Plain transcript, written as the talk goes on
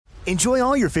Enjoy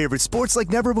all your favorite sports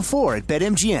like never before at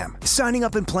BetMGM. Signing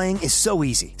up and playing is so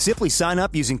easy. Simply sign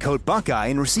up using code Buckeye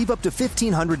and receive up to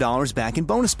 $1,500 back in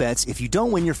bonus bets if you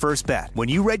don't win your first bet. When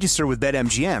you register with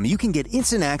BetMGM, you can get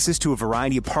instant access to a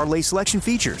variety of parlay selection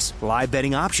features, live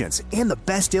betting options, and the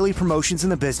best daily promotions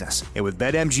in the business. And with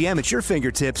BetMGM at your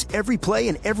fingertips, every play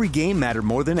and every game matter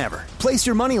more than ever. Place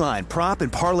your moneyline, prop,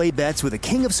 and parlay bets with the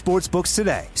king of sportsbooks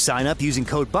today. Sign up using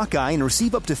code Buckeye and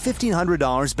receive up to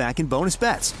 $1,500 back in bonus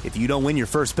bets if you don't win your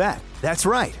first bet. That's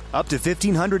right, up to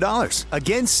 $1,500.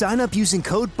 Again, sign up using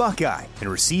code Buckeye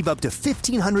and receive up to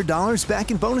 $1,500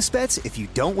 back in bonus bets if you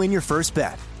don't win your first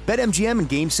bet. BetMGM and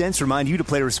GameSense remind you to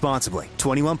play responsibly.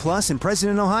 21 plus and present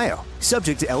in Ohio.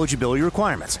 Subject to eligibility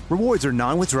requirements. Rewards are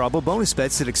non-withdrawable bonus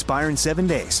bets that expire in 7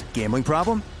 days. Gambling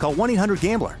problem? Call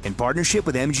 1-800-GAMBLER in partnership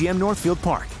with MGM Northfield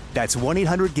Park. That's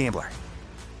 1-800-GAMBLER.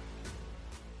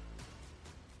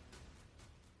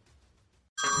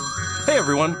 Hey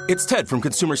everyone, it's Ted from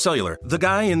Consumer Cellular, the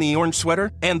guy in the orange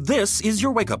sweater, and this is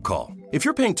your wake-up call. If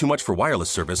you're paying too much for wireless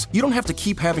service, you don't have to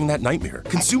keep having that nightmare.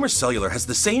 Consumer Cellular has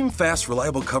the same fast,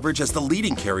 reliable coverage as the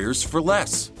leading carriers for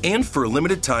less. And for a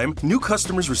limited time, new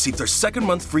customers receive their second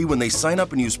month free when they sign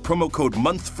up and use promo code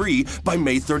MONTHFREE by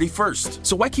May 31st.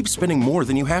 So why keep spending more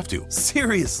than you have to?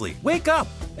 Seriously, wake up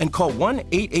and call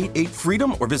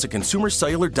 1-888-FREEDOM or visit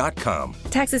consumercellular.com.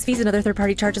 Taxes, fees, and other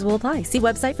third-party charges will apply. See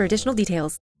website for additional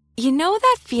details. You know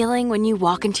that feeling when you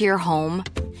walk into your home,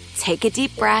 take a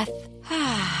deep breath,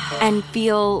 and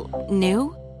feel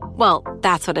new? Well,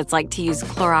 that's what it's like to use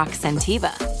Clorox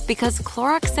Scentiva. Because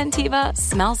Clorox Scentiva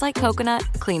smells like coconut,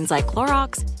 cleans like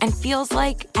Clorox, and feels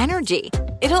like energy.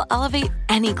 It'll elevate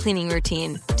any cleaning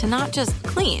routine to not just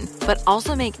clean, but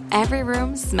also make every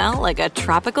room smell like a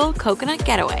tropical coconut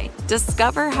getaway.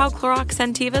 Discover how Clorox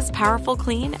Scentiva's powerful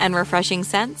clean and refreshing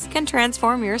scents can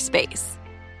transform your space.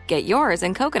 Get yours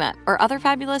in coconut or other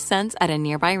fabulous scents at a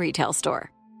nearby retail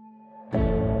store.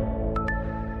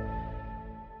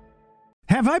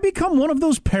 Have I become one of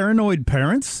those paranoid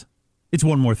parents? It's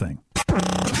one more thing.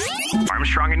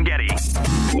 Armstrong and Getty.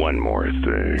 One more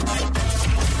thing.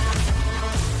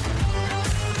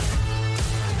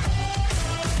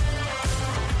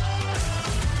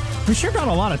 We sure got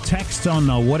a lot of texts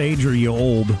on what age are you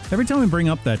old. Every time we bring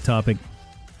up that topic,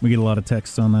 we get a lot of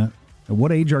texts on that. At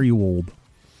what age are you old?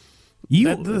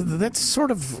 That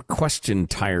sort of question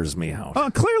tires me out.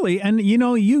 Clearly, and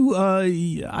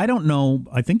I don't know,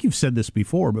 I think you've said this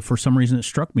before, but for some reason it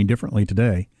struck me differently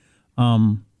today.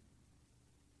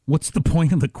 What's the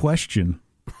point of the question?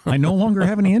 I no longer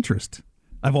have any interest.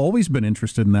 I've always been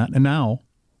interested in that, and now,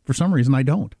 for some reason, I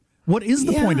don't. What is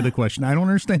the point of the question? I don't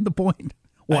understand the point.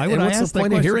 Why would I ask that question? What's the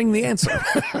point of hearing the answer?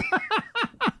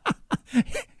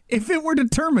 If it were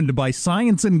determined by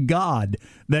science and God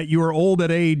that you are old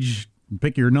at age,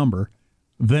 pick your number,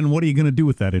 then what are you going to do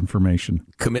with that information?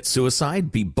 Commit suicide?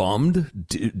 Be bummed?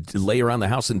 Lay around the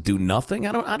house and do nothing?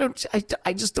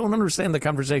 I just don't understand the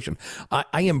conversation.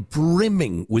 I am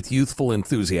brimming with youthful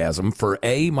enthusiasm for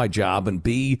A, my job, and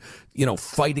B,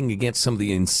 fighting against some of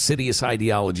the insidious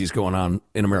ideologies going on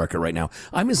in America right now.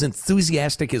 I'm as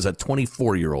enthusiastic as a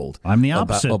 24-year-old. I'm the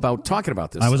opposite. About talking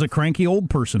about this. I was a cranky old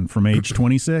person from age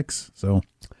 26, so...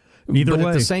 Either way.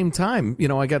 At the same time,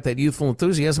 I got that youthful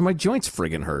enthusiasm. My joints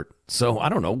friggin' hurt. So I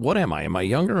don't know. What am I? Am I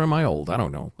young or am I old? I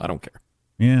don't know. I don't care.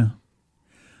 Yeah.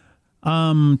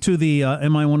 To the,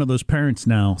 am I one of those parents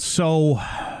now? So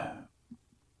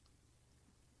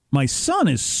my son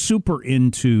is super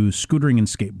into scootering and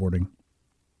skateboarding.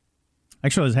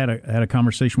 Actually, I had a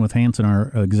conversation with Hanson,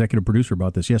 our executive producer,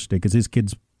 about this yesterday because his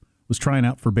kids was trying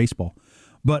out for baseball.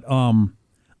 But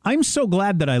I'm so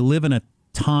glad that I live in a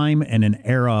time and an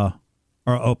era,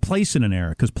 or a place in an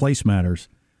era, because place matters,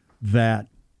 that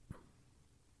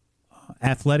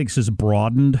athletics has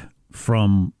broadened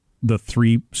from the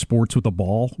three sports with a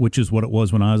ball, which is what it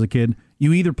was when I was a kid.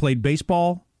 You either played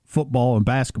baseball, football, and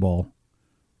basketball,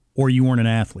 or you weren't an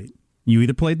athlete. You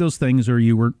either played those things or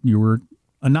you were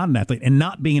not an athlete. And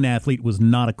not being an athlete was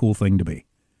not a cool thing to be.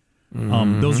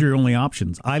 Those are your only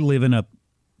options. I live in a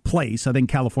place, I think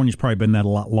California's probably been that a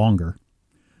lot longer,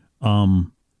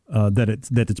 that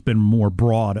it's been more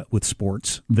broad with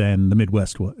sports than the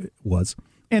Midwest was,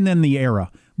 and then the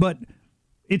era. But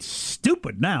it's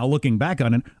stupid now looking back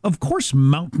on it. Of course,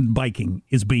 mountain biking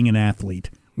is being an athlete,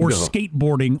 or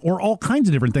skateboarding, or all kinds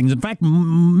of different things. In fact,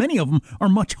 many of them are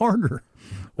much harder.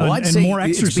 Well, I'd say more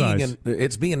exercise.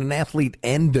 It's being an athlete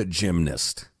and a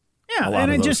gymnast. Yeah, a lot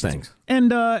of those things.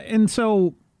 And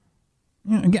so.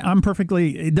 Again, I'm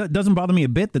perfectly. It doesn't bother me a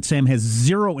bit that Sam has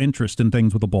zero interest in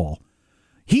things with a ball.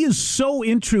 He is so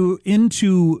into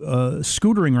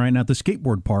scootering right now at the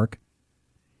skateboard park.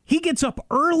 He gets up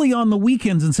early on the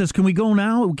weekends and says, "Can we go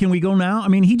now? Can we go now?" I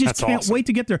mean, he just can't wait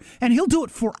to get there. And he'll do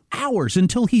it for hours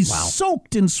until he's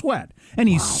soaked in sweat. And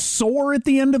he's sore at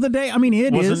the end of the day. I mean,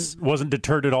 wasn't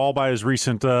deterred at all by his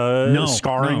recent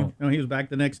scarring. No, he was back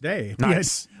the next day.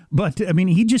 Nice. But I mean,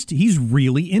 he's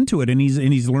really into it, and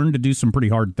he's learned to do some pretty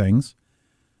hard things.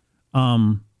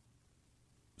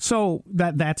 So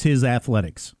that's his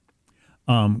athletics.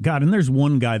 God, and there's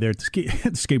one guy there at the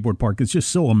skateboard park that's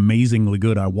just so amazingly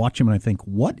good. I watch him and I think,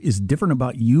 what is different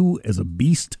about you as a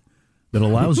beast that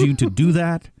allows you to do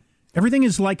that? Everything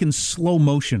is like in slow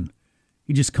motion.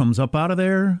 He just comes up out of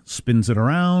there, spins it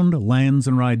around, lands,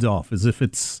 and rides off as if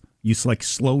it's you like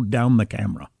slowed down the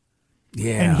camera.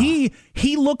 Yeah, and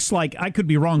he looks like, I could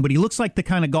be wrong, but he looks like the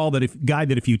kind of guy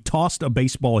that if you tossed a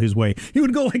baseball his way, he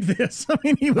would go like this. I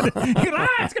mean, he'd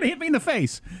it's going to hit me in the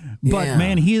face. But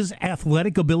man, his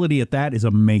athletic ability at that is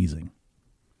amazing.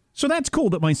 So that's cool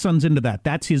that my son's into that.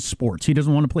 That's his sports. He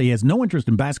doesn't want to play. He has no interest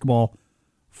in basketball,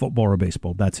 football, or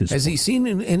baseball. That's his Has sport. he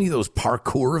seen any of those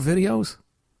parkour videos?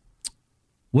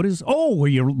 What is, where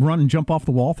you run and jump off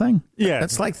the wall thing? Yeah.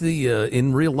 That's like the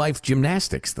in real life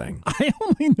gymnastics thing. I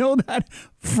only know that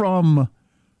from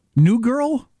New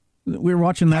Girl. We were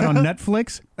watching that on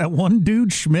Netflix. That one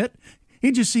dude, Schmidt,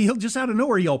 he'll just out of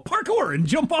nowhere yell, "Parkour," and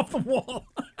jump off the wall.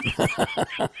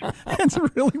 That's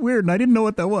really weird, and I didn't know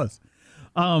what that was.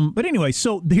 But anyway,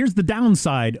 so here's the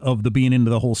downside of the being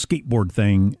into the whole skateboard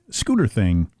thing, scooter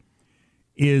thing,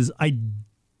 is I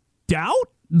doubt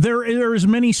there are as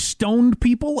many stoned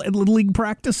people at Little League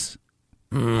practice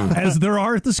as there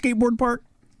are at the skateboard park.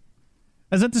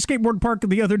 I was at the skateboard park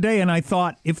the other day, and I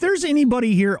thought, if there's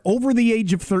anybody here over the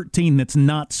age of 13 that's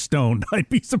not stoned, I'd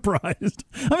be surprised.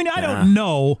 I mean, I don't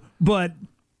know, but...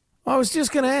 I was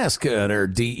just going to ask our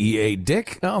DEA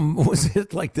Dick, was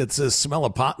it like that's a smell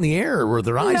of pot in the air, or were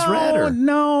their eyes red? Or?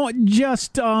 No,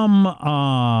 just the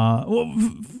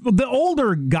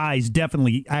older guys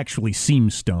definitely actually seem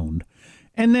stoned.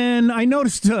 And then I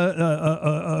noticed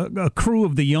a crew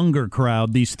of the younger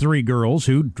crowd, these three girls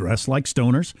who dress like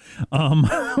stoners.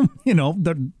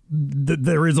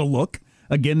 There is a look.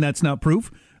 Again, that's not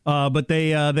proof. But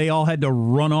they all had to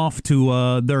run off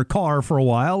to their car for a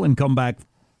while and come back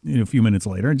a few minutes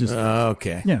later. Just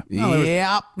okay. Yeah.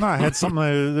 Yep. No, I had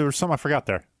something. There was something I forgot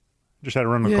there. Just had to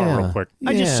run the car real quick.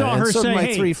 I just saw her say, my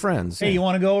 "Hey, three friends. Hey, you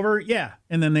want to go over?" Yeah.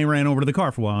 And then they ran over to the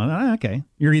car for a while. And okay,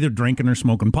 you're either drinking or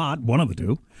smoking pot, one of the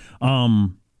two.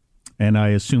 And I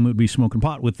assume it would be smoking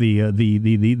pot with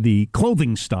the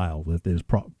clothing style that is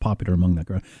popular among that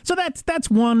crowd. So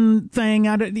that's one thing.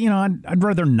 I'd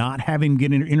rather not have him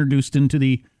get introduced into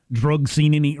the drug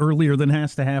scene any earlier than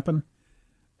has to happen.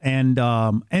 And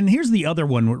here's the other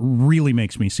one. What really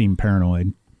makes me seem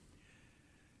paranoid.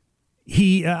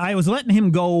 I was letting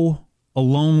him go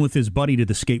alone with his buddy to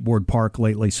the skateboard park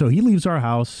lately. So he leaves our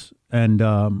house, and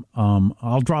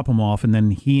I'll drop him off, and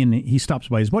then he stops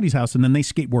by his buddy's house, and then they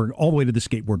skateboard all the way to the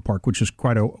skateboard park, which is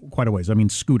quite a ways. I mean,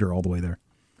 scooter all the way there,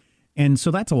 and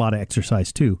so that's a lot of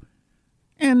exercise too.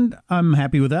 And I'm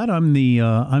happy with that. I'm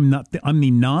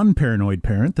the non-paranoid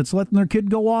parent that's letting their kid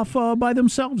go off by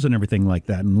themselves and everything like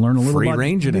that, and learn a little free about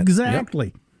range in it.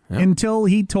 Exactly. Yep. Until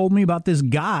he told me about this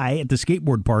guy at the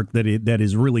skateboard park that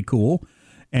is really cool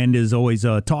and is always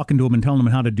talking to him and telling him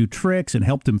how to do tricks, and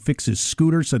helped him fix his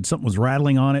scooter, said something was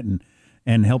rattling on it,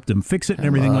 and helped him fix it and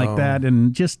everything like that.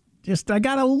 And just I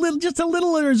got a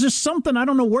little, there's just something, I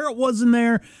don't know where it was in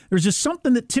there. There's just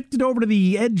something that tipped it over to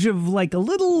the edge of like a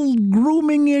little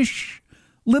grooming-ish,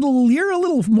 you're a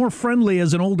little more friendly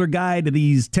as an older guy to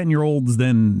these 10-year-olds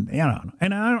than,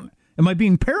 and I don't. Am I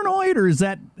being paranoid, or is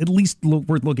that at least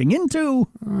worth looking into?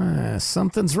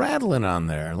 Something's rattling on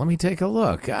there. Let me take a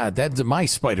look. God, my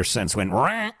spider sense went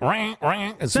rang, rang,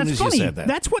 rang as soon as you said that.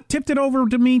 That's what tipped it over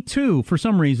to me, too, for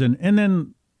some reason. And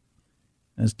then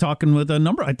I was talking with a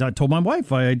number. I told my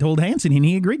wife. I told Hanson, and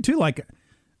he agreed, too. Like,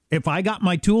 if I got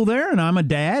my tool there and I'm a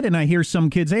dad and I hear some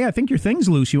kids, "Hey, I think your thing's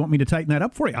loose. You want me to tighten that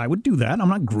up for you?" I would do that. I'm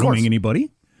not grooming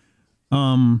anybody.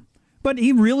 But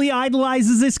he really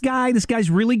idolizes this guy. This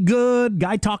guy's really good.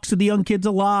 Guy talks to the young kids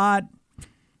a lot.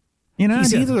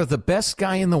 He's either the best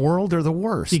guy in the world or the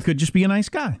worst. He could just be a nice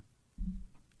guy.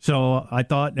 So I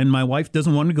thought, and my wife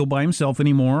doesn't want to go by himself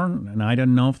anymore, and I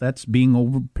don't know if that's being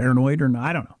over paranoid or not.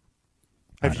 I don't know.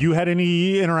 Have you had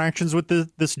any interactions with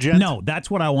this gent? No,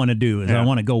 that's what I want to do. I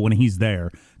want to go when he's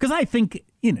there, because I think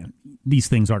these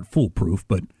things aren't foolproof,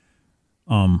 but.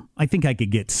 I think I could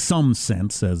get some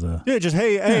sense as a... Yeah, just,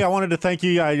 hey, I wanted to thank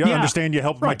you. I understand you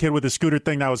helped my kid with the scooter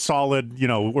thing. That was solid.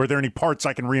 Were there any parts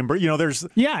I can reimburse? There's...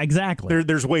 Yeah, exactly.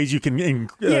 There's ways you can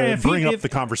bring up the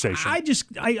conversation.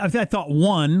 I thought,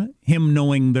 one, him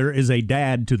knowing there is a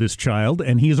dad to this child,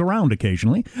 and he's around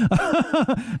occasionally.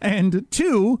 And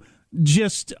two...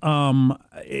 just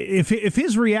if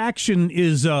his reaction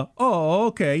is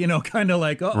okay, kind of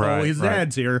like his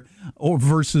dad's here, or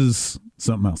versus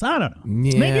something else. I don't know.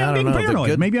 Yeah, maybe I'm being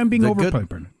paranoid. Maybe I'm being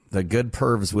over-paranoid. The good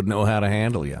pervs would know how to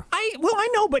handle you. I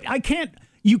know, but I can't.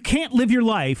 You can't live your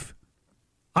life.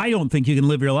 I don't think you can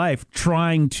live your life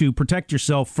trying to protect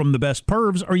yourself from the best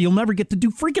pervs, or you'll never get to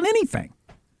do freaking anything.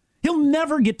 He'll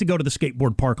never get to go to the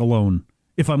skateboard park alone.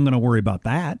 If I'm going to worry about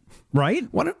that, right?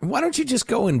 Why don't you just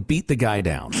go and beat the guy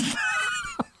down?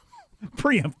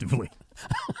 Preemptively.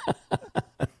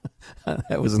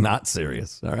 That was not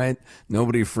serious, all right?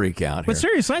 Nobody freak out here. But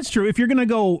seriously, that's true. If you're going to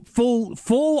go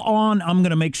full on, I'm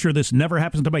going to make sure this never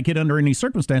happens to my kid under any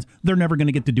circumstance, they're never going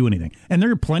to get to do anything. And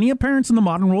there are plenty of parents in the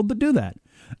modern world that do that.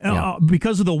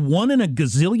 Because of the 1 in a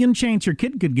gazillion chance your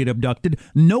kid could get abducted,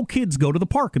 no kids go to the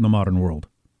park in the modern world.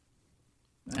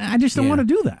 I just don't want to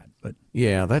do that. But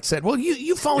yeah, that's it. Well,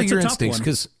 you follow your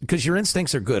instincts because your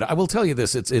instincts are good. I will tell you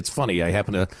this. It's funny. I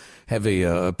happen to have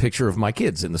a picture of my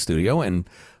kids in the studio, and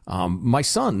my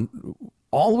son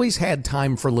always had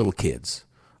time for little kids.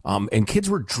 And kids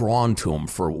were drawn to him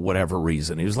for whatever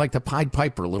reason. He was like the Pied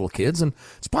Piper of little kids, and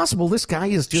it's possible this guy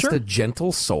is just a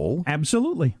gentle soul.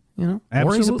 Absolutely. Absolutely.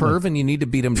 Or he's a perv and you need to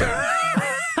beat him down.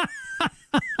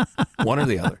 One or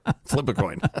the other. Flip a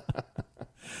coin.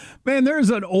 Man, there's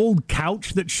an old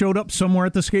couch that showed up somewhere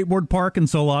at the skateboard park, and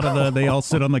so a lot of they all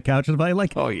sit on the couch. And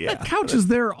that couch is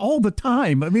there all the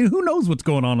time. I mean, who knows what's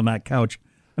going on that couch?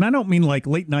 And I don't mean like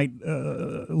late night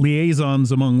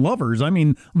liaisons among lovers. I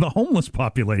mean the homeless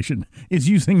population is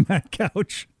using that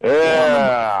couch.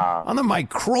 Yeah. On the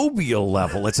microbial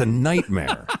level, it's a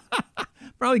nightmare.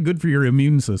 Probably good for your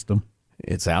immune system.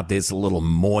 It's out there. It's a little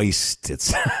moist.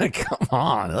 It's come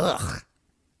on. Ugh.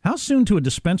 How soon to a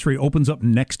dispensary opens up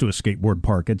next to a skateboard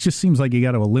park? It just seems like you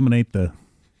got to eliminate the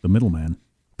middleman.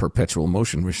 Perpetual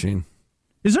motion machine.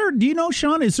 Is there? Do you know,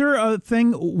 Sean? Is there a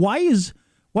thing? Why is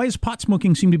pot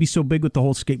smoking seem to be so big with the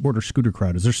whole skateboarder scooter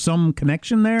crowd? Is there some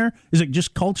connection there? Is it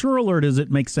just cultural, or does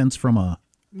it make sense from a?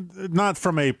 Not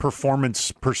from a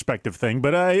performance perspective thing,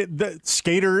 but the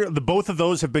skater, both of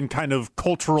those have been kind of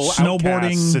cultural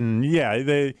snowboarding, outcasts, and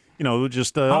they.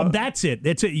 Just... that's it.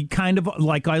 It's kind of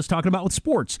like I was talking about with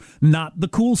sports. Not the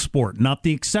cool sport, not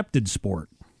the accepted sport.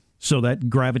 So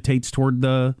that gravitates toward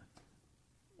the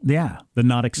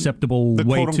not acceptable the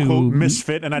way quote-unquote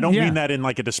misfit. And I don't mean that in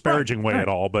like a disparaging way at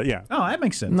all, but yeah. Oh, that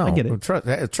makes sense. No, I get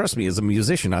it. Trust me, as a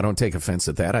musician, I don't take offense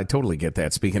at that. I totally get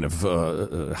that. Speaking of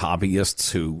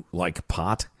hobbyists who like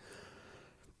pot,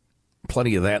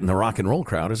 plenty of that in the rock and roll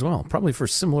crowd as well. Probably for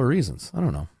similar reasons. I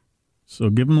don't know. So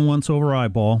give him the once-over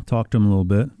eyeball, talk to him a little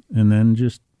bit, and then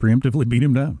just preemptively beat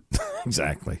him down.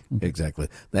 Exactly.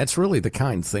 That's really the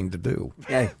kind thing to do.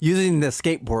 Yeah, using the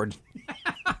skateboard.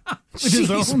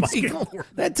 Jeez, Michael,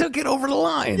 that took it over the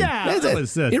line. Yeah, that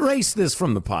was erase this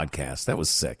from the podcast. That was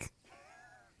sick.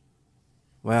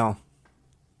 Well,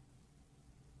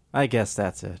 I guess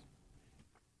that's it.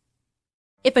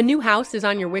 If a new house is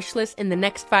on your wish list in the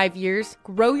next 5 years,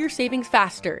 grow your savings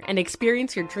faster and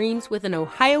experience your dreams with an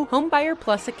Ohio Homebuyer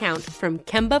Plus account from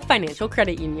Kemba Financial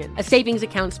Credit Union. A savings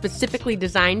account specifically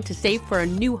designed to save for a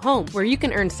new home, where you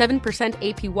can earn 7%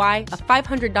 APY, a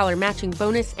 $500 matching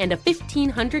bonus, and a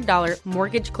 $1,500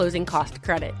 mortgage closing cost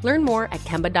credit. Learn more at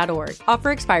Kemba.org. Offer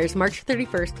expires March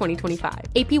 31st, 2025.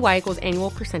 APY equals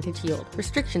annual percentage yield.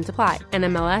 Restrictions apply.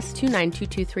 NMLS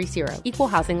 292230. Equal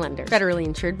housing lender. Federally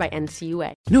insured by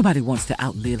NCUA. Nobody wants to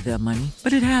outlive their money,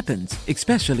 but it happens,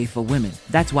 especially for women.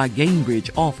 That's why Gainbridge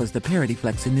offers the Parity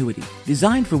Flex annuity,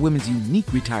 designed for women's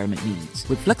unique retirement needs,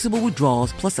 with flexible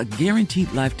withdrawals plus a guaranteed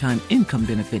lifetime income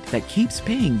benefit that keeps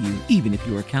paying you even if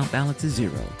your account balance is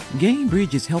zero.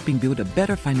 Gainbridge is helping build a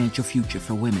better financial future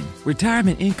for women.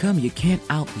 Retirement income you can't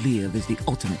outlive is the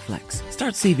ultimate flex.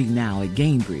 Start saving now at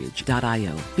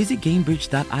Gainbridge.io. Visit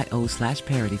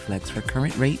Gainbridge.io/ParityFlex for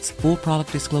current rates, full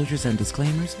product disclosures and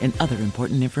disclaimers, and other important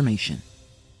information.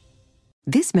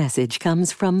 This message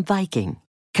comes from Viking,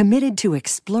 committed to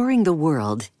exploring the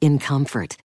world in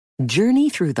comfort. Journey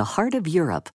through the heart of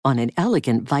Europe on an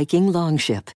elegant Viking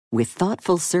longship with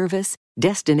thoughtful service,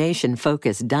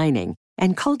 destination-focused dining,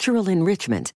 and cultural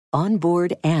enrichment on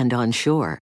board and on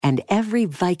shore. And every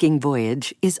Viking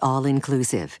voyage is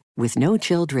all-inclusive, with no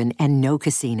children and no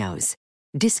casinos.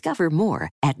 Discover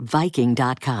more at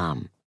Viking.com.